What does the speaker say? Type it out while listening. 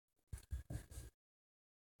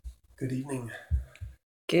Good evening.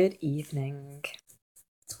 Good evening.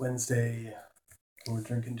 It's Wednesday. We're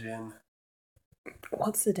drinking gin.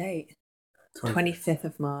 What's the date? 25th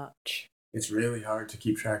of March. It's really hard to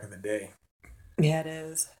keep track of the day. Yeah, it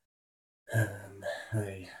is. I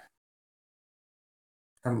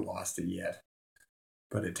haven't lost it yet,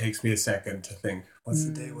 but it takes me a second to think, what's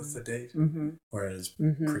the day? What's the date? Mm-hmm. Whereas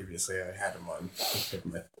previously I had them on the tip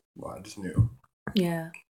of my, well, I just knew. Yeah.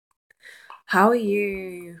 How are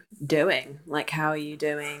you doing? How are you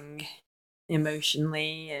doing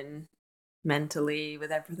emotionally and mentally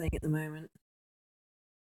with everything at the moment?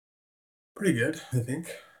 Pretty good, I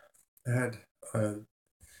think. I had a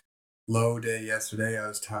low day yesterday. I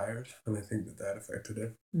was tired, and I think that affected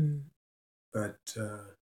it. But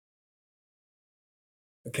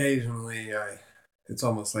occasionally, it's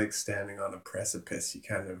almost like standing on a precipice. You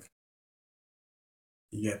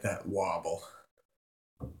get that wobble.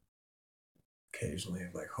 Occasionally,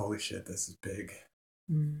 I'm like, holy shit, this is big.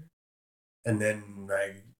 And then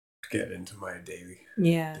I get into my daily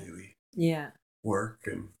work,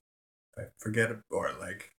 and I forget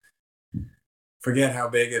how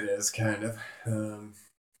big it is, kind of.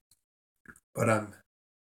 But I'm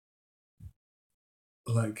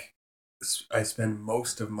like, I spend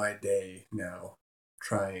most of my day now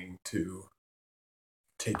trying to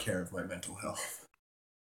take care of my mental health.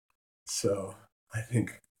 So I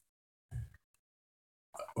think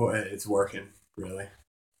it's working, really.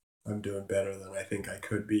 I'm doing better than I think I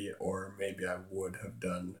could be, or maybe I would have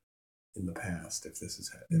done in the past if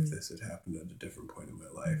this had happened at a different point in my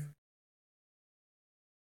life.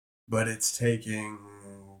 But it's taking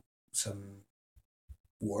some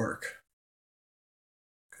work,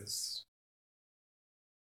 because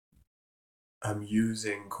I'm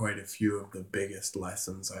using quite a few of the biggest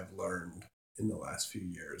lessons I've learned in the last few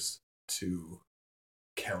years to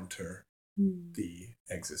counter the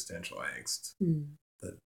existential angst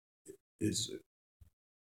that is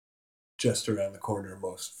just around the corner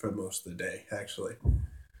for most of the day, actually.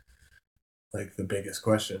 Like, the biggest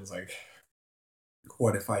questions, like,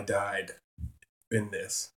 what if I died in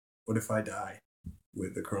this? What if I die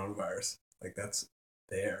with the coronavirus? Like, that's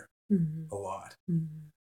there a lot.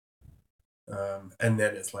 And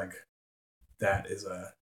then it's like, that is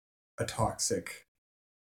a toxic,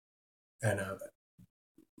 and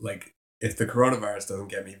like, if the coronavirus doesn't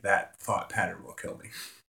get me, that thought pattern will kill me.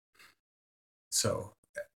 So,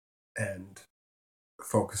 and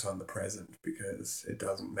focus on the present, because it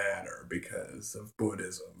doesn't matter, because of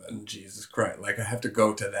Buddhism and Jesus Christ. Like, I have to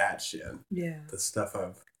go to that shit. Yeah. The stuff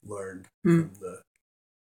I've learned from the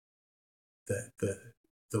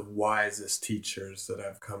wisest teachers that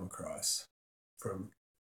I've come across, from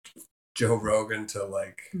Joe Rogan to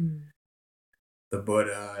like the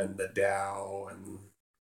Buddha and the Tao, and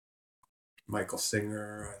Michael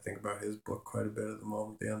Singer. I think about his book quite a bit at the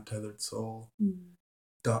moment, The Untethered Soul.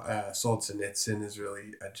 Solzhenitsyn is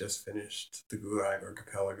really, I just finished The Gulag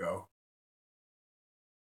Archipelago.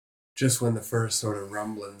 Just when the first sort of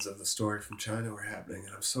rumblings of the story from China were happening,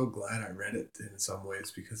 and I'm so glad I read it in some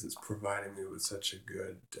ways, because it's providing me with such a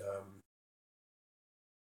good,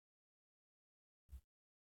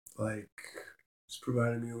 it's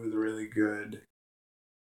providing me with a really good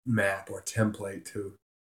map or template to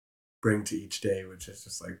bring to each day, which is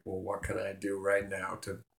just like, well, what can I do right now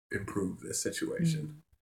to improve this situation?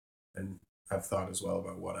 And I've thought as well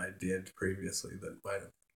about what I did previously that might have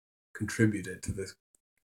contributed to this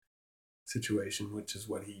situation, which is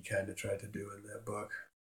what he kind of tried to do in that book.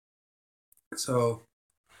 So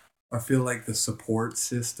I feel like the support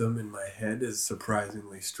system in my head is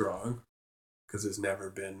surprisingly strong, because it's never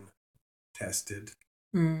been tested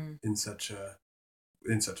in such a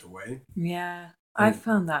way. Yeah, I've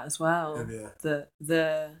found that as well.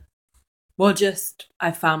 Yeah.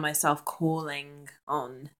 I found myself calling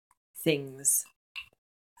on things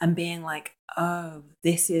and being like, oh,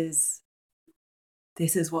 this is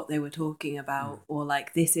what they were talking about, or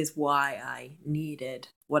like, this is why I needed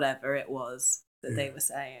whatever it was that they were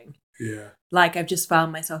saying. Yeah. Like, I've just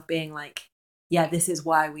found myself being like, yeah, this is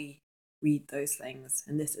why we read those things,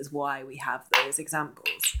 and this is why we have those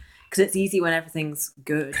examples. Because it's easy when everything's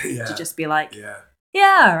good to just be like,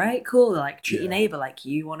 yeah, all right, cool. Like, treat your neighbor like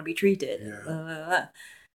you want to be treated. Yeah. Blah, blah, blah.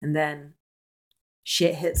 And then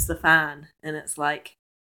shit hits the fan, and it's like,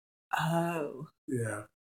 oh, yeah,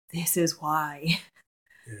 this is why.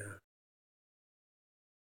 Yeah.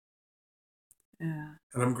 Yeah.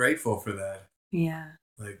 And I'm grateful for that. Yeah.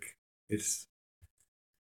 Like, it's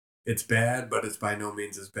bad, but it's by no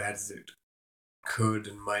means as bad as it could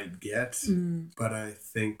and might get. But I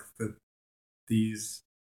think that these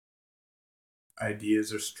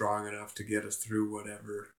ideas are strong enough to get us through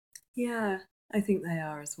whatever Yeah, I think they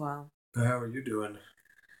are as well. How are you doing?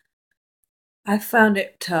 I found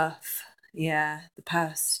it tough. Yeah, the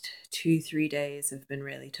past 2, 3 days have been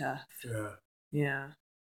really tough. Yeah. Yeah.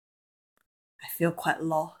 I feel quite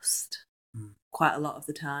lost Mm. quite a lot of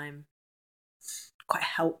the time. Quite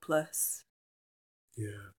helpless.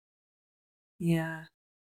 Yeah. Yeah.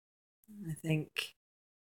 I think.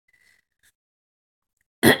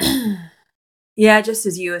 Yeah, just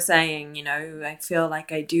as you were saying, I feel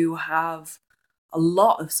like I do have a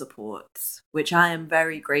lot of supports, which I am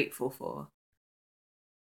very grateful for.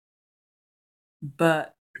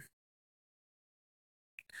 But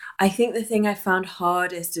I think the thing I found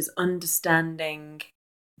hardest is understanding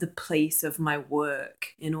the place of my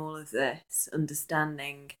work in all of this,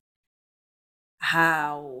 understanding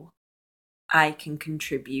how I can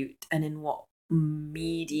contribute and in what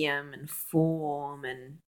medium and form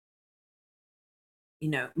and,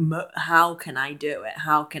 how can I do it?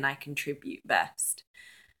 How can I contribute best?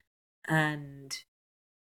 And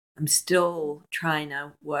I'm still trying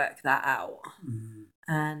to work that out. Mm.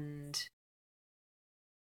 And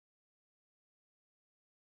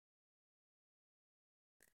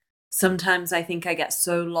sometimes I think I get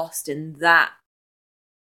so lost in that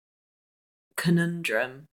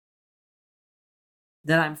conundrum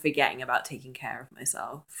that I'm forgetting about taking care of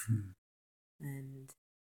myself Mm. and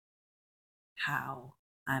how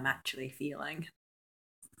I'm actually feeling.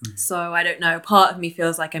 Mm. So I don't know, part of me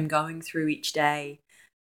feels like I'm going through each day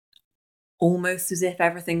almost as if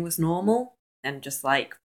everything was normal and just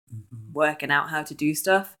like Mm-hmm. working out how to do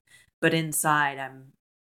stuff. But inside, I'm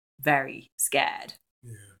very scared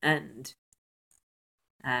Yeah. and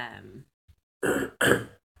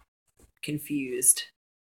confused.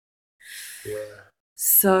 Yeah.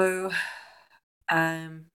 So,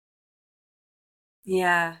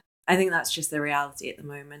 yeah, I think that's just the reality at the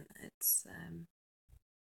moment. It's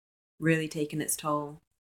really taken its toll.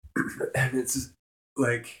 And it's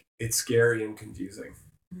like, it's scary and confusing.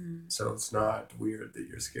 Mm. So it's not weird that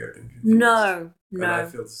you're scared and confused. No. And I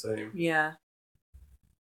feel the same. Yeah.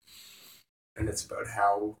 And it's about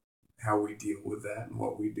how we deal with that and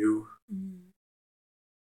what we do. Mm.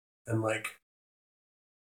 And like,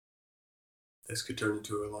 this could turn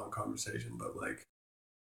into a long conversation, but like,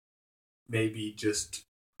 maybe just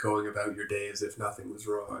going about your day as if nothing was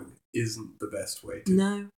wrong isn't the best way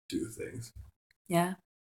to do things. Yeah.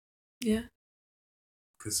 Yeah.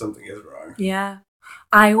 Because something is wrong. Yeah.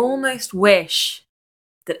 I almost wish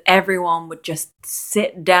that everyone would just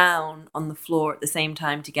sit down on the floor at the same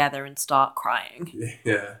time together and start crying.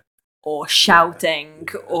 Yeah. Or shouting,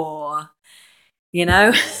 Yeah. or,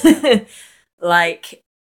 Yeah. like.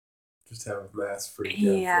 Just have a mass freak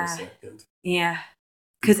out for a second. Yeah.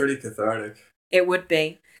 It's pretty cathartic. It would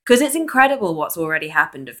be. Because it's incredible what's already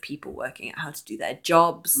happened of people working out how to do their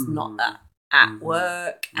jobs, not at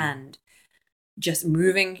work, and just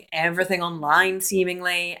moving everything online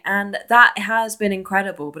seemingly. And that has been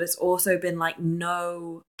incredible, but it's also been like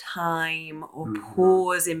no time or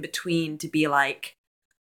pause in between to be like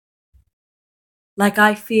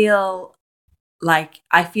I feel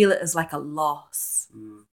it as like a loss.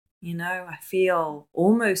 I feel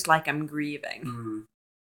almost like I'm grieving.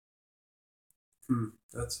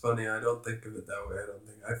 That's funny. I don't think of it that way.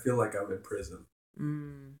 I feel like I'm in prison.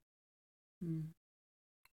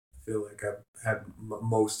 I feel like I've had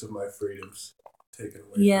most of my freedoms taken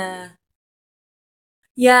away from me.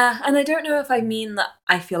 Yeah, and I don't know if I mean that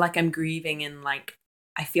I feel like I'm grieving in like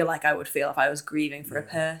I feel like I would feel if I was grieving for a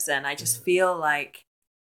person. I just feel like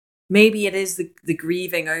maybe it is the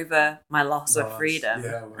grieving over my loss of freedom.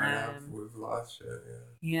 Yeah, we've lost it.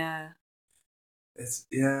 Yeah.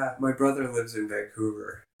 My brother lives in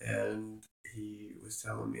Vancouver, and he was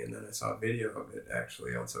telling me, and then I saw a video of it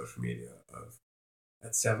actually on social media of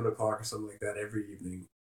at 7 o'clock or something like that every evening,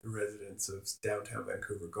 the residents of downtown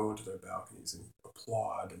Vancouver go into their balconies and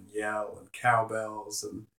applaud and yell and cowbells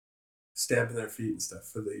and stamping their feet and stuff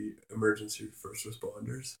for the emergency first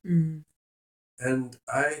responders. And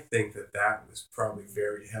I think that was probably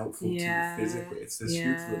very helpful to you physically. It's this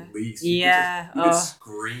huge release. You could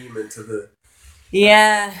scream into the...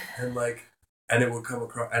 And it would come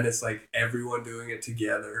across, and it's like everyone doing it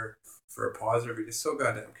together for a positive. It's so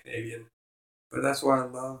goddamn Canadian. But that's why I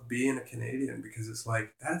love being a Canadian, because it's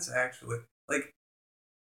like, that's actually, like,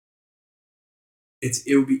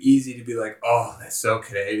 it would be easy to be like, oh, that's so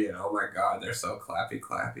Canadian. Oh my God, they're so clappy.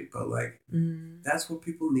 But like, that's what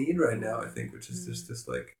people need right now, I think, which is just this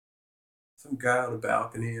like, some guy on a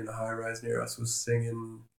balcony in a high rise near us was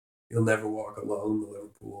singing You'll Never Walk Alone, the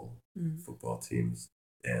Liverpool football team's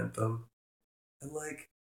anthem. And like,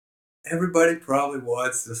 everybody probably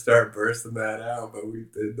wants to start bursting that out, but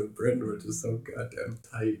the Britain were just so goddamn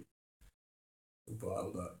tight and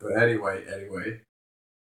bottled up. But anyway,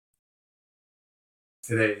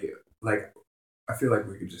 today, like, I feel like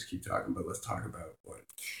we could just keep talking, but let's talk about what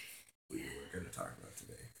we were going to talk about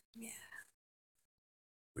today. Yeah.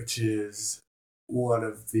 Which is one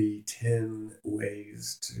of the 10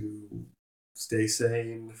 ways to stay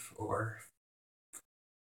sane, or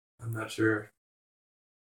I'm not sure.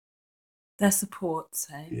 They're supports,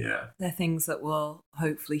 eh? Yeah. They're things that will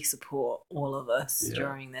hopefully support all of us Yeah.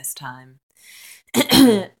 during this time.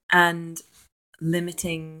 And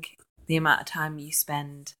limiting the amount of time you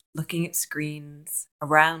spend looking at screens,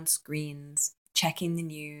 around screens, checking the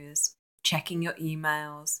news, checking your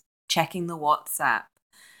emails, checking the WhatsApp.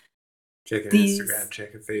 Checking Instagram,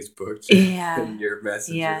 checking Facebook, checking your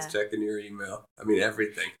messages, checking your email. I mean,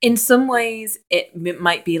 everything. In some ways, it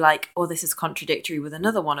might be like, oh, this is contradictory with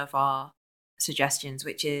another one of our suggestions,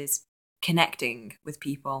 which is connecting with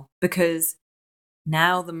people. Because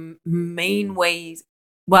now the main ways,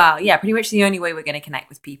 well, yeah, pretty much the only way we're going to connect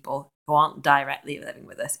with people who aren't directly living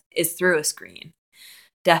with us is through a screen.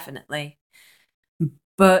 Definitely.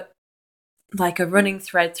 But like a running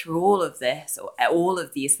thread through all of this, or all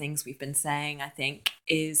of these things we've been saying, I think,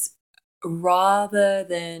 is rather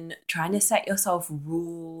than trying to set yourself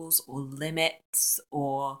rules or limits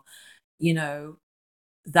or,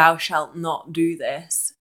 thou shalt not do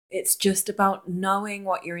this, it's just about knowing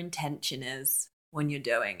what your intention is when you're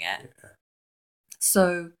doing it. Yeah.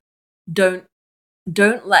 So don't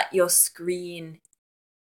let your screen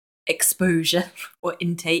exposure or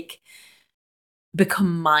intake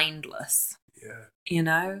become mindless.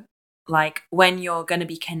 Yeah. Like when you're going to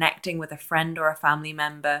be connecting with a friend or a family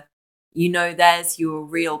member, there's your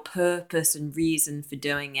real purpose and reason for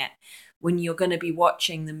doing it. When you're going to be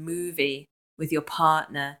watching the movie with your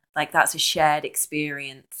partner, like that's a shared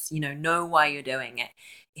experience, know why you're doing it.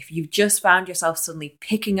 If you've just found yourself suddenly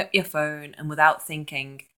picking up your phone and without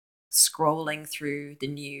thinking, scrolling through the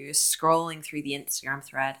news, scrolling through the Instagram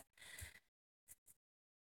thread,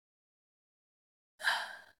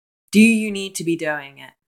 do you need to be doing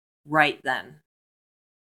it right then?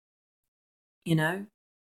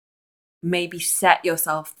 Maybe set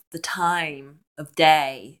yourself the time of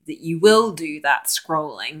day that you will do that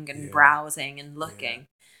scrolling and browsing and looking.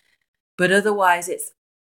 But otherwise,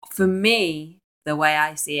 for me, the way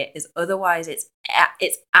I see it is otherwise it's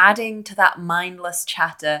adding to that mindless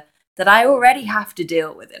chatter that I already have to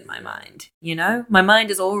deal with in my mind. My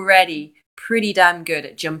mind is already pretty damn good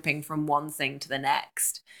at jumping from one thing to the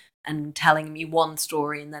next and telling me one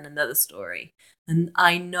story and then another story. And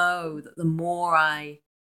I know that the more I,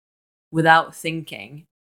 without thinking,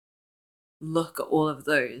 look at all of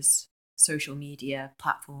those social media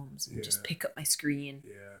platforms and just pick up my screen,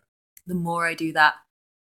 the more I do that,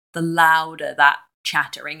 the louder that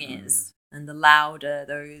chattering is, and the louder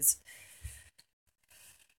those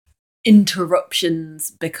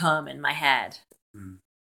interruptions become in my head.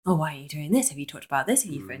 Oh, why are you doing this? Have you talked about this?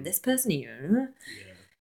 Have you phoned this person?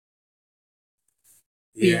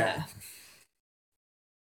 Yeah.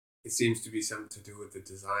 It seems to be something to do with the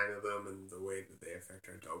design of them and the way that they affect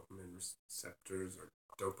our dopamine receptors or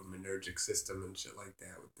dopaminergic system and shit like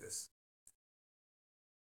that, with this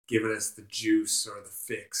giving us the juice or the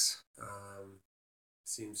fix.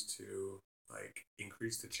 Seems to like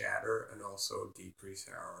increase the chatter and also decrease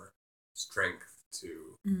our strength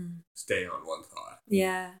to stay on one thought.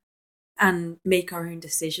 Yeah. And make our own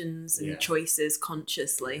decisions and choices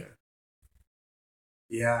consciously.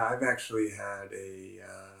 Yeah, I've actually had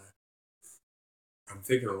I'm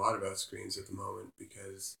thinking a lot about screens at the moment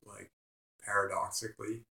because, like,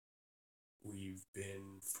 paradoxically, we've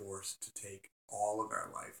been forced to take all of our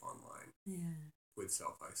life online with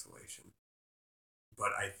self-isolation.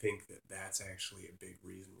 But I think that that's actually a big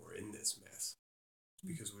reason we're in this mess,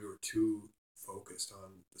 because we were too focused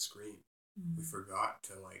on the screen. We forgot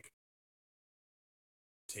to, like,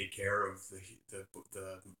 take care of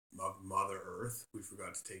the Mother Earth. We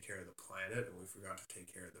forgot to take care of the planet, and we forgot to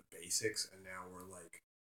take care of the basics. And now we're like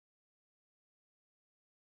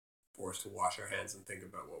forced to wash our hands and think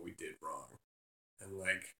about what we did wrong. And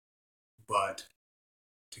like, but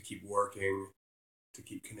to keep working, to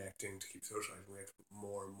keep connecting, to keep socializing, we have to put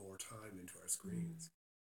more and more time into our screens.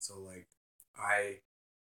 So like, I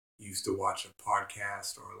used to watch a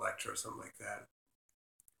podcast or a lecture or something like that,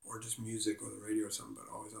 or just music or the radio or something,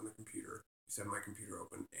 but always on the computer. I used to have my computer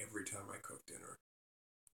open every time I cooked dinner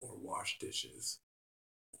or washed dishes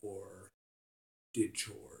or did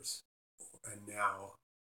chores. And now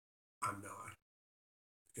I'm not.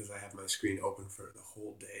 because I have my screen open for the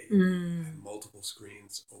whole day. I have multiple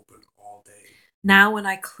screens open all day. Now when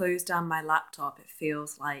I close down my laptop, it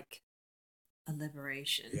feels like a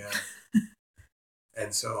liberation. Yeah.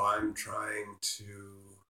 And so I'm trying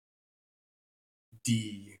to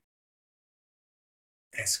de-escalate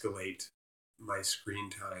my screen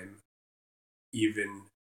time, even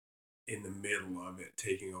in the middle of it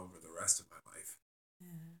taking over the rest of my life.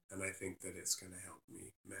 Yeah. And I think that it's going to help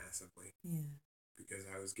me massively. Yeah. Because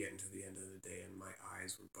I was getting to the end of the day and my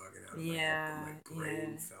eyes were bugging out of my head, but my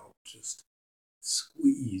brain felt just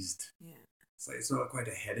squeezed. Yeah. It's like, it's not quite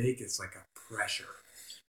a headache, it's like a pressure.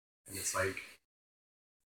 And it's like,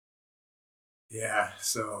 yeah,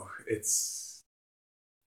 so it's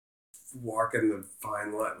walking the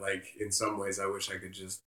fine line. Like, in some ways, I wish I could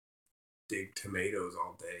just dig tomatoes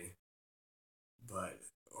all day,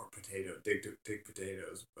 or dig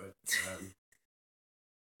potatoes, but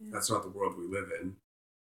that's not the world we live in.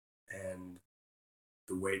 And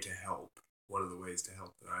one of the ways to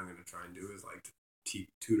help that I'm going to try and do is like to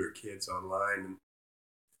tutor kids online, and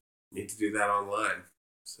need to do that online.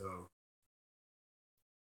 So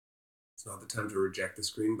it's not the time to reject the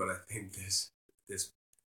screen, but I think this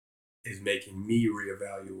is making me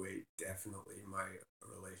reevaluate definitely my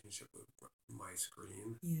relationship with my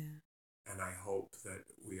screen. Yeah. And I hope that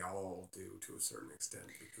we all do to a certain extent,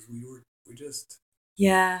 because we just...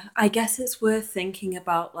 Yeah, I guess it's worth thinking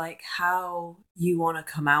about like how you want to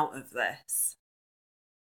come out of this.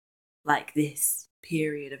 Like this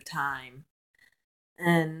period of time.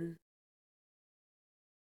 And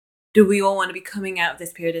do we all want to be coming out of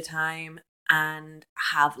this period of time and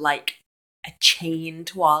have like a chain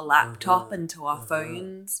to our laptop and to our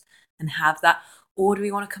phones and have that? Or do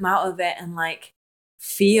we want to come out of it and like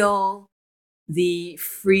feel the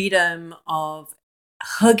freedom of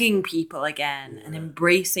hugging people again and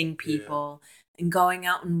embracing people and going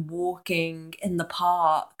out and walking in the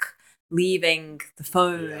park, leaving the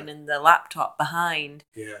phone and the laptop behind?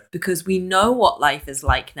 Because we know what life is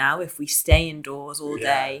like now if we stay indoors all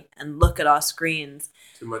day and look at our screens.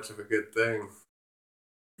 Too much of a good thing.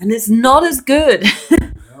 And it's not as good.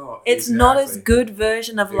 No, it's not as good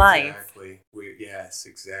version of life. Exactly. Yes,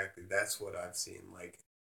 exactly. That's what I've seen. Like,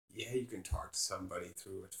 yeah, you can talk to somebody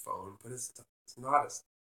through a phone, but it's not as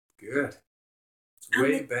good. It's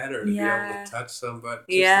way better to be able to touch somebody.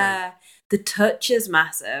 The touch is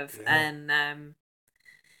massive. And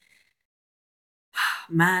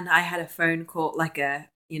man, I had a phone call, like a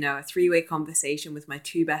 3-way conversation with my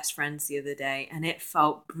 2 best friends the other day, and it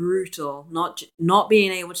felt brutal. Not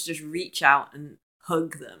being able to just reach out and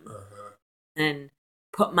hug them and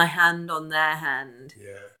put my hand on their hand.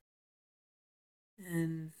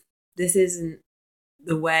 And this isn't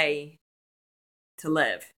the way to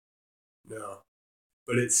live. No.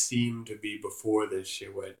 But it seemed to be before this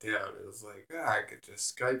shit went down. It was like, I could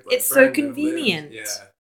just Skype my It's so convenient.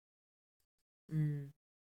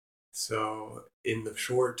 So in the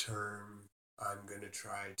short term, I'm going to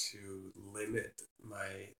try to limit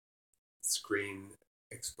my screen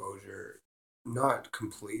exposure, not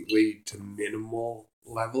completely to minimal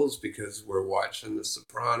levels, because we're watching The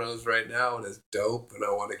Sopranos right now and it's dope and I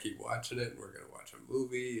want to keep watching it, and we're going to watch a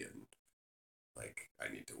movie, and like I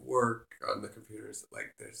need to work on the computers.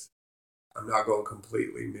 Like I'm not going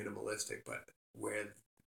completely minimalistic, but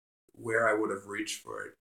where I would have reached for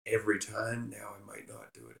it every time, now I might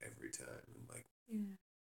not do it every time. And like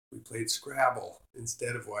we played Scrabble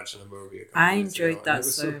instead of watching a movie. I enjoyed that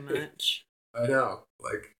so much. I know,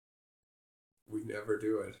 like we never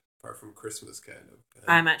do it apart from Christmas, kind of.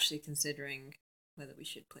 I'm actually considering whether we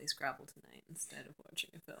should play Scrabble tonight instead of watching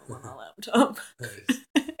a film on our laptop. Nice.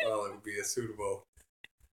 Well, it would be a suitable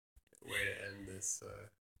way to end this.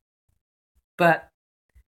 But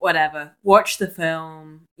whatever. Watch the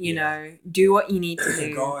film, you know, do what you need to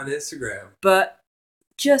do. Go on Instagram. But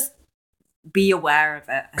just be aware of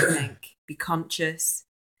it, I think. Be conscious.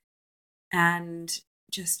 And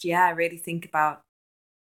just, really think about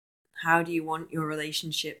how do you want your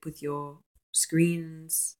relationship with your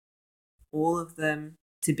screens, all of them,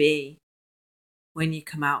 to be when you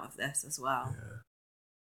come out of this as well.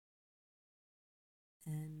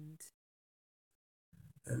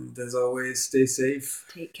 And as always, stay safe.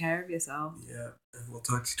 Take care of yourself. Yeah, and we'll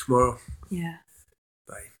talk to you tomorrow. Yeah.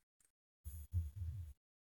 Bye.